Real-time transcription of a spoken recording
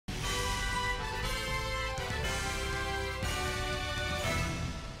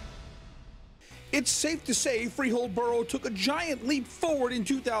It's safe to say Freehold Boro took a giant leap forward in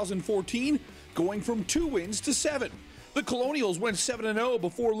 2014, going from 2 wins to 7. The Colonials went 7-0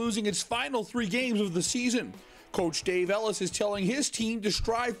 before losing its final 3 games of the season. Coach Dave Ellis is telling his team to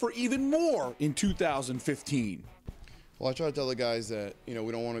strive for even more in 2015. Well, I try to tell the guys that, we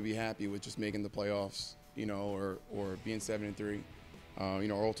don't want to be happy with just making the playoffs, or being 7-3.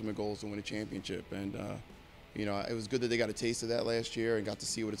 Our ultimate goal is to win a championship. And, it was good that they got a taste of that last year and got to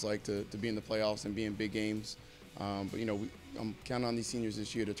see what it's like to be in the playoffs and be in big games. I'm counting on these seniors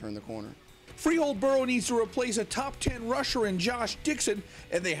this year to turn the corner. Freehold Boro needs to replace a top 10 rusher in Josh Dixon,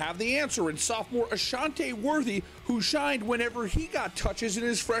 and they have the answer in sophomore Ashante Worthy, who shined whenever he got touches in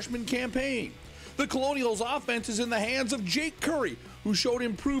his freshman campaign. The Colonials' offense is in the hands of Jake Curry, who showed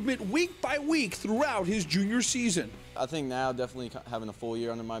improvement week by week throughout his junior season. I think now, definitely having a full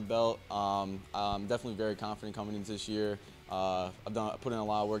year under my belt, I'm definitely very confident coming into this year. I've put in a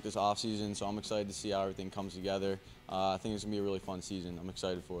lot of work this offseason, so I'm excited to see how everything comes together. I think it's going to be a really fun season. I'm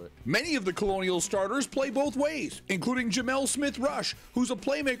excited for it. Many of the Colonial starters play both ways, including Jamel Smith-Rush, who's a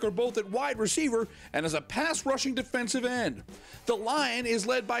playmaker both at wide receiver and as a pass-rushing defensive end. The Lion is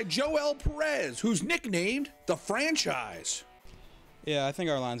led by Joel Perez, who's nicknamed the Franchise. Yeah, I think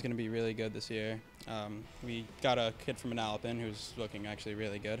our line's going to be really good this year. We got a kid from Manalapan who's looking actually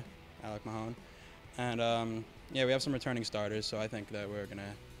really good, Alec Mahone. And yeah, we have some returning starters, so I think that we're going to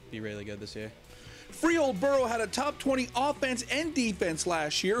be really good this year. Freehold Boro had a top 20 offense and defense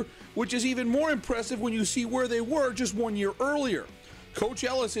last year, which is even more impressive when you see where they were just 1 year earlier. Coach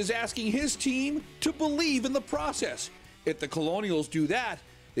Ellis is asking his team to believe in the process. If the Colonials do that,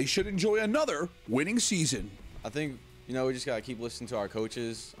 they should enjoy another winning season. I think, we just got to keep listening to our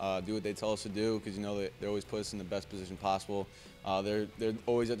coaches, do what they tell us to do, because, they always put us in the best position possible. They're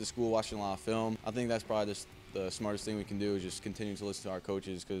always at the school watching a lot of film. I think that's probably just the smartest thing we can do, is just continue to listen to our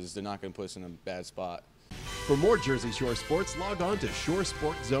coaches, because they're not going to put us in a bad spot. For more Jersey Shore sports, log on to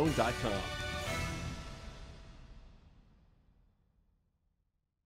shoresportzone.com.